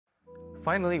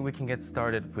finally, we can get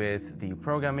started with the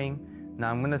programming.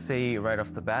 Now, I'm going to say right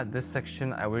off the bat, this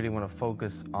section, I really want to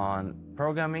focus on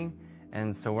programming.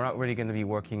 And so we're not really going to be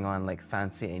working on like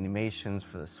fancy animations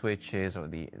for the switches or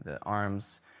the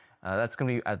arms. That's going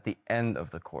to be at the end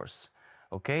of the course.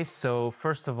 Okay, so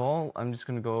first of all, I'm just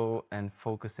going to go and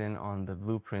focus in on the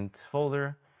blueprint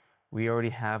folder. We already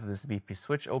have this BP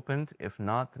switch opened. If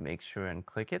not, make sure and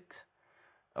click it.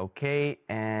 Okay,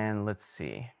 and let's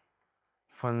see.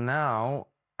 For now,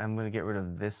 I'm going to get rid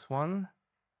of this one.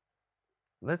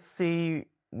 Let's see,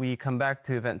 we come back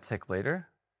to event tech later.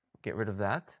 Get rid of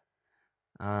that.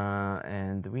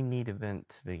 And do we need event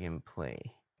to begin play?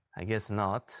 I guess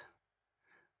not.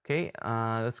 Okay,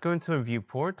 let's go into a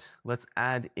viewport. Let's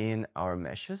add in our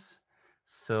meshes.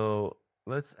 So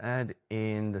let's add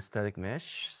in the static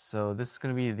mesh. So this is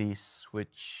going to be the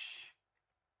switch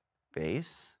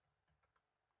base.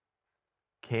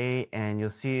 Okay, and you'll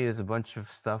see there's a bunch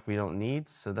of stuff we don't need.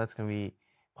 So that's going to be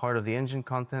part of the engine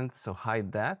content. So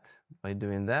hide that by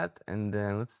doing that. And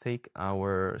then let's take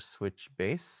our switch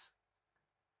base.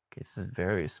 Okay, this is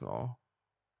very small.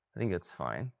 I think that's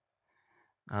fine.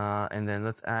 And then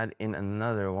let's add in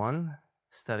another one,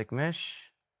 static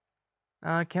mesh.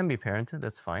 Can be parented,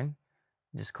 that's fine.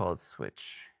 Just call it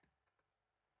switch.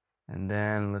 And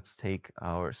then let's take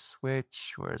our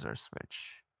switch. Where's our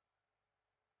switch?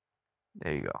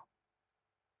 There you go.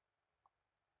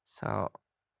 So,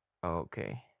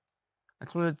 okay. I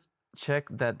just want to check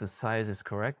that the size is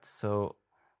correct. So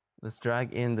let's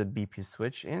drag in the BP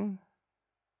switch in.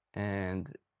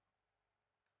 And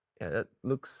yeah, that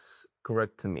looks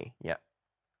correct to me. Yeah.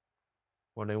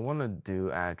 What I want to do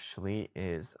actually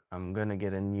is I'm going to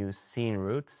get a new scene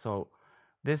root. So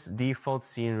this default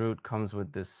scene root comes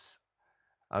with this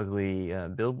ugly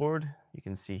billboard you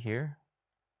can see here,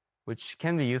 which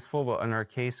can be useful, but in our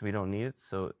case, we don't need it.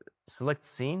 So select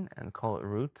scene and call it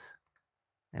root,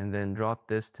 and then drop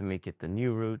this to make it the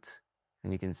new root.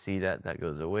 And you can see that that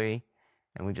goes away,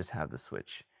 and we just have the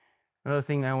switch. Another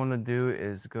thing I want to do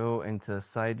is go into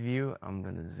side view. I'm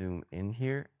going to zoom in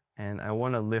here, and I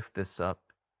want to lift this up.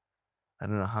 I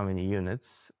don't know how many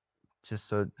units, just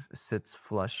so it sits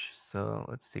flush. So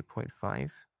let's see,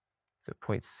 0.5. So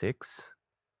 0.6.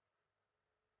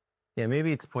 Yeah,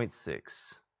 maybe it's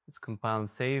 0.6. Let's compile and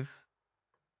save.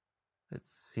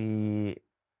 Let's see.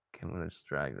 Okay, I'm going to just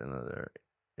drag another.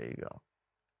 There you go.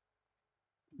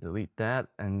 Delete that,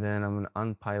 and then I'm going to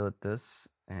unpilot this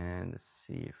and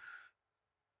see if.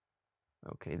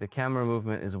 Okay, the camera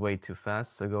movement is way too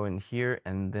fast, so go in here,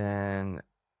 and then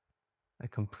I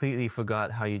completely forgot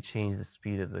how you change the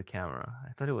speed of the camera.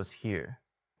 I thought it was here.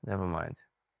 Never mind.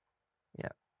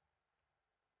 Yeah.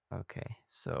 Okay,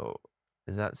 so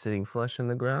is that sitting flush on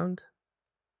the ground?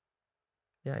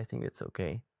 Yeah, I think it's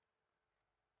okay.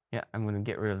 Yeah, I'm going to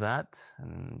get rid of that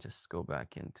and just go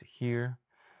back into here.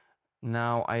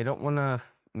 Now, I don't want to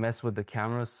mess with the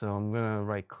camera, so I'm going to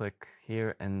right click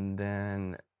here and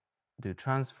then do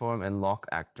transform and lock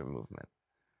actor movement.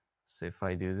 So if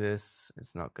I do this,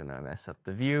 it's not gonna mess up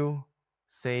the view.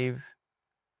 Save.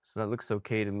 So that looks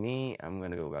okay to me. I'm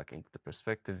gonna go back into the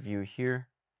perspective view here.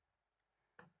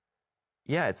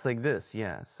 Yeah, it's like this,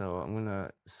 yeah. So I'm gonna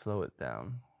slow it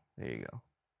down. There you go.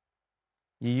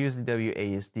 You use the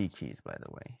WASD keys, by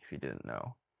the way, if you didn't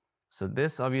know. So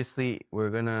this, obviously, we're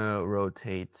gonna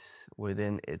rotate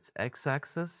within its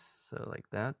x-axis, so like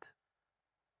that.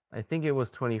 I think it was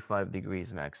 25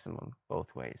 degrees maximum,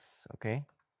 both ways, okay?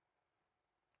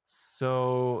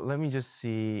 So let me just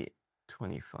see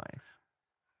 25.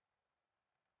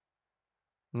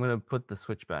 I'm gonna put the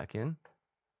switch back in.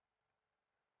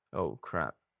 Oh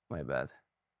crap, my bad.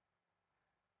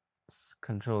 Let's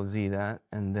Control Z that,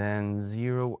 and then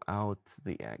zero out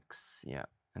the X, yeah,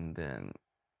 and then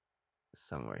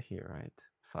somewhere here, right?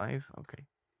 5, okay.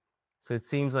 So it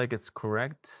seems like it's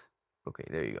correct. Okay,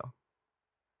 there you go.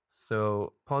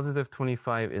 So positive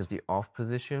 25 is the off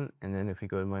position, and then if we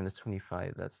go to minus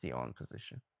 25, that's the on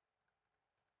position.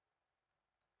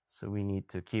 So we need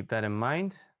to keep that in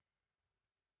mind.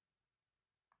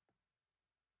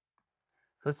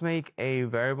 Let's make a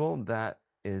variable that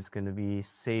is going to be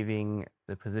saving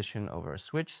the position of our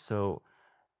switch. So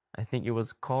I think it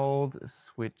was called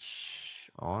switch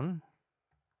on.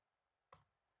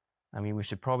 I mean, we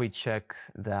should probably check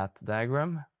that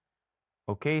diagram.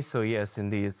 Okay, so yes,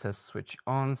 indeed, it says switch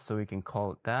on, so we can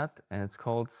call it that, and it's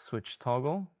called switch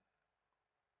toggle.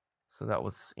 So that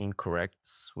was incorrect,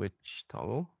 switch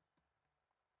toggle.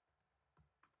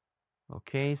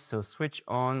 Okay, so switch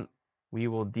on, we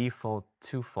will default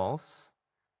to false,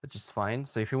 which is fine.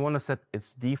 So if you want to set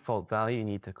its default value, you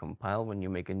need to compile when you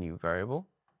make a new variable.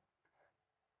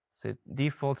 So it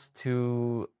defaults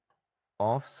to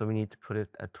off, so we need to put it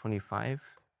at 25.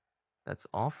 That's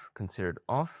off, considered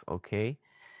off, okay.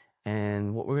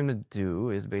 And what we're gonna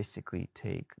do is basically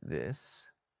take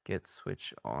this, get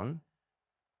switch on,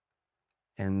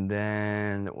 and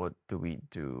then what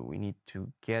do? We need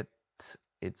to get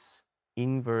its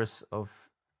inverse of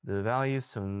the value,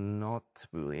 so not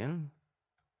Boolean.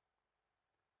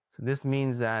 So this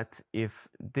means that if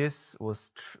this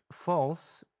was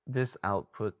false, this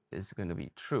output is going to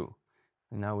be true.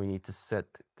 And now we need to set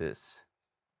this.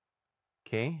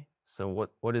 Okay, so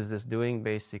what is this doing?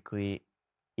 Basically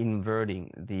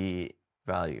inverting the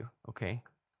value, okay?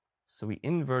 So we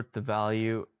invert the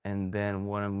value, and then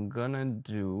what I'm gonna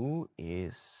do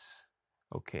is,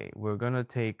 okay, we're gonna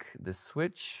take the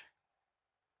switch,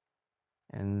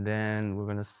 and then we're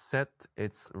gonna set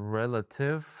its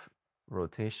relative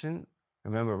rotation.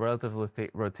 Remember, relative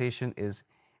rotation is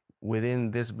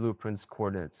within this blueprint's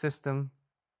coordinate system.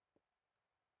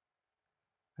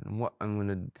 And what I'm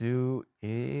gonna do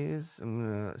is I'm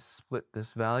gonna split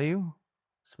this value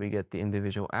so we get the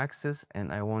individual axis,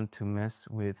 and I want to mess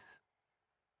with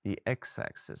the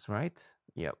x-axis, right?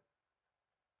 Yep.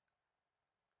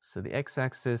 So the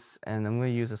x-axis, and I'm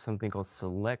gonna use something called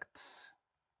select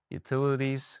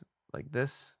utilities, like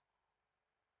this.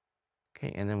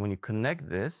 Okay, and then when you connect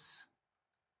this,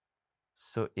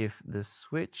 so if the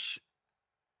switch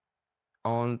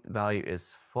on value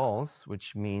is false,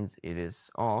 which means it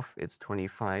is off, it's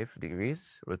 25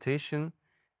 degrees rotation,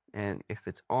 and if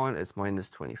it's on, it's minus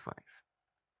 25.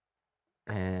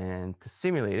 And to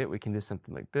simulate it, we can do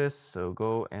something like this. So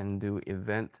go and do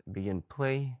event begin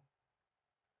play.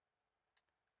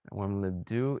 And what I'm going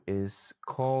to do is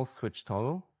call switch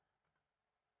toggle,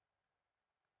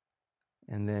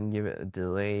 and then give it a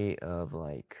delay of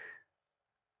like,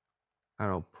 I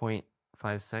don't know,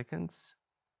 0.5 seconds.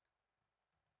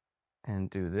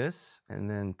 And do this, and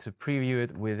then to preview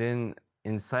it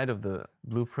inside of the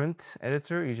blueprint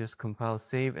editor, you just compile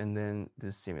save and then do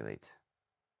simulate.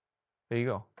 There you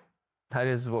go. That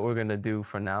is what we're gonna do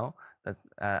for now. That's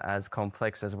as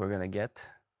complex as we're gonna get,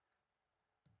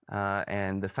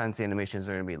 and the fancy animations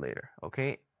are gonna be later.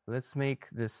 Okay, let's make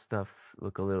this stuff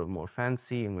look a little more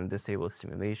fancy. I'm gonna disable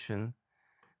simulation,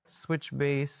 switch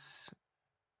base,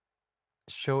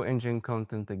 show engine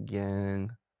content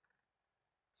again.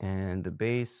 And the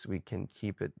base, we can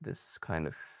keep it this kind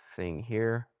of thing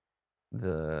here.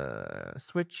 The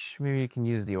switch, maybe you can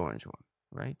use the orange one,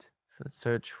 right? So let's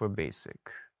search for basic.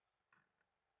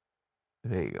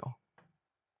 There you go.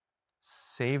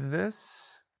 Save this.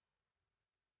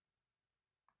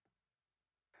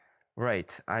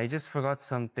 Right, I just forgot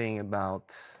something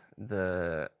about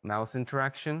the mouse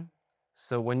interaction.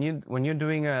 So when you're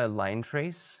doing a line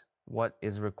trace, what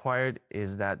is required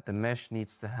is that the mesh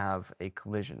needs to have a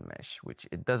collision mesh, which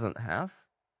it doesn't have.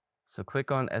 So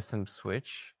click on SM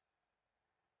switch,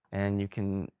 and you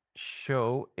can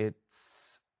show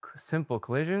its simple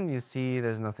collision. You see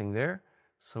there's nothing there.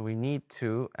 So we need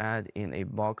to add in a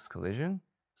box collision.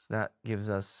 So that gives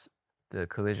us the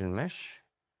collision mesh.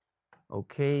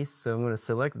 Okay, so I'm going to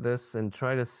select this and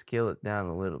try to scale it down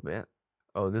a little bit.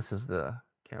 Oh, this is the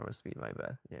camera speed, my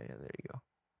bad. Yeah, there you go.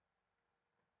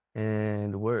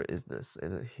 And where is this?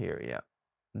 Is it here? Yeah.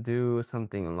 Do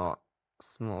something a lot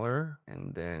smaller,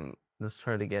 and then let's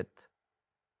try to get,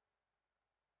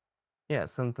 yeah,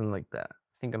 something like that.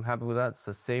 I think I'm happy with that,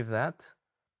 so save that.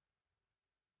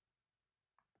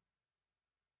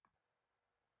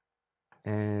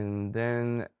 And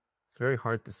then it's very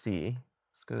hard to see.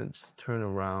 Just gonna just turn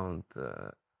around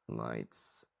the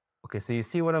lights. Okay, so you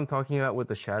see what I'm talking about with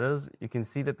the shadows? You can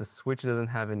see that the switch doesn't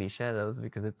have any shadows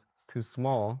because it's too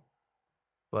small.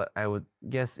 But I would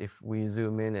guess if we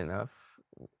zoom in enough,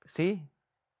 see?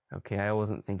 Okay, I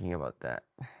wasn't thinking about that.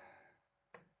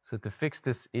 So to fix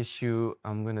this issue,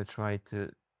 I'm gonna try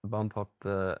to bump up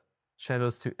the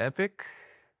shadows to epic.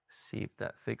 See if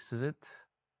that fixes it.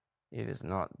 It is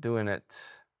not doing it.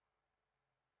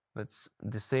 Let's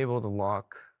disable the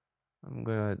lock. I'm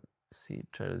gonna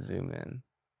try to zoom in.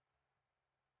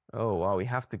 Oh wow, we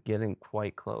have to get in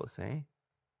quite close, eh?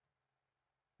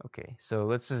 Okay, so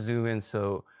let's just zoom in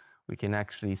so we can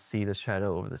actually see the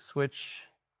shadow over the switch.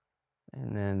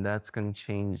 And then that's gonna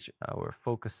change our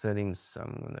focus settings. So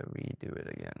I'm gonna redo it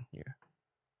again here.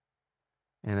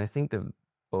 And I think the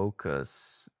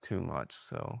bokeh's too much,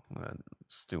 so I'm gonna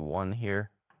just do 1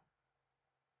 here.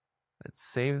 Let's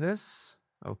save this.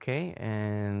 Okay,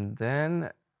 and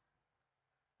then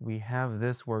we have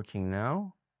this working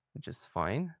now, which is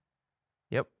fine.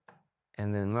 Yep.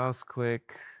 And then mouse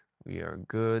click, we are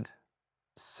good.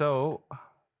 So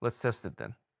let's test it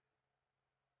then.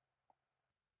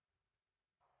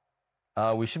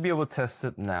 We should be able to test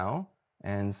it now.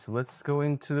 And so let's go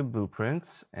into the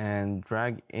blueprints and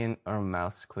drag in our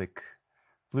mouse click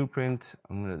blueprint.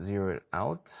 I'm going to zero it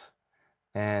out.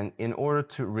 And in order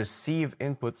to receive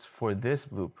inputs for this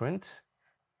blueprint,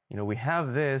 we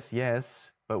have this,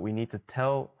 yes, but we need to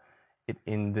tell it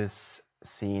in this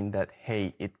scene that,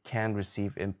 hey, it can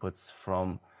receive inputs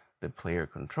from the player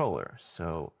controller.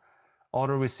 So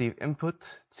auto receive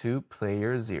input to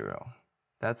player 0.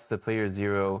 That's the player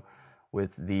 0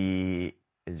 with the,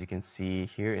 as you can see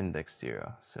here, index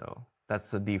 0. So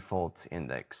that's the default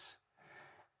index.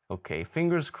 Okay,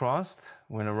 fingers crossed.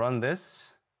 I'm going to run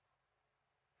this.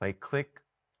 If I click,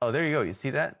 oh, there you go. You see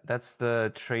that? That's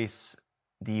the trace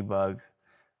debug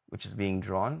which is being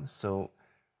drawn. So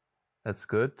that's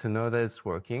good to know that it's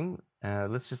working.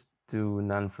 Let's just do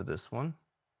none for this one.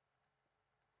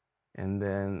 And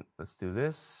then let's do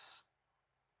this.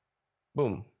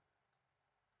 Boom.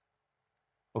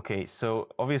 Okay, so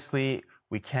obviously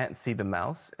we can't see the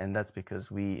mouse, and that's because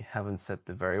we haven't set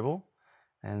the variable.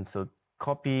 And so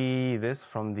copy this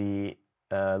from the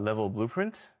level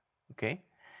blueprint, okay?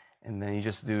 And then you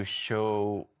just do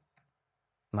show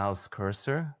mouse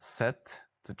cursor set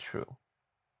to true.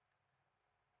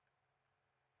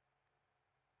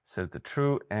 Set it to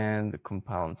true and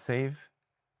compile and save.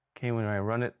 Okay, when I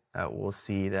run it, we'll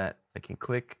see that I can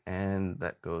click and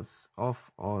that goes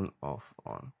off, on, off,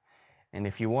 on. And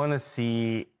if you want to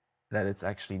see that it's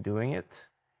actually doing it,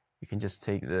 you can just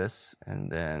take this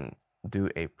and then do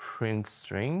a print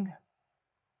string.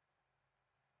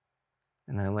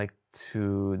 And I like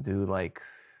to do like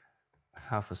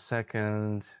half a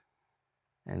second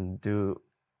and do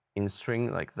in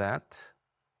string like that.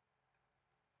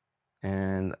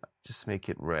 And just make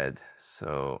it red.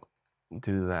 So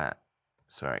do that.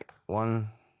 Sorry, 1,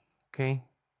 okay.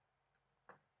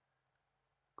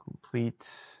 Complete.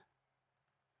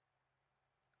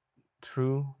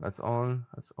 True, that's on,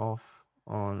 that's off,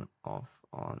 on, off,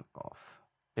 on, off.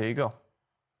 There you go.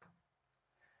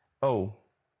 Oh,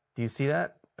 do you see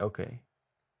that? Okay.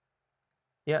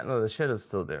 Yeah, no, the shadow is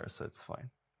still there, so it's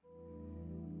fine.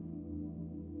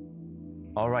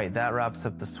 All right, that wraps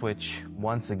up the switch.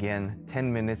 Once again,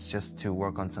 10 minutes just to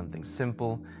work on something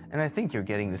simple, and I think you're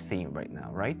getting the theme right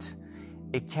now, right?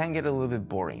 It can get a little bit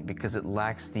boring because it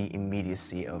lacks the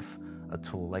immediacy of a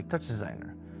tool like Touch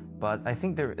Designer. But I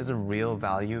think there is a real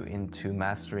value into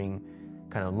mastering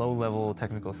kind of low-level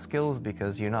technical skills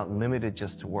because you're not limited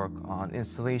just to work on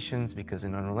installations, because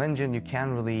in Unreal Engine you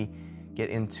can really get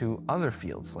into other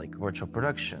fields like virtual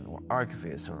production or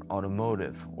archivist or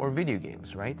automotive or video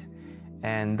games, right?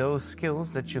 And those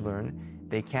skills that you learn,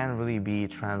 they can really be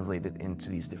translated into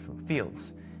these different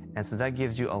fields. And so that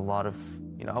gives you a lot of,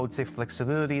 I would say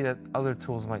flexibility that other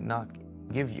tools might not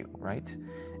give you, right?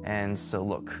 And so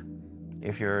look,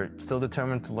 if you're still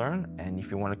determined to learn and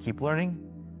if you want to keep learning,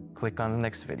 click on the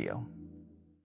next video.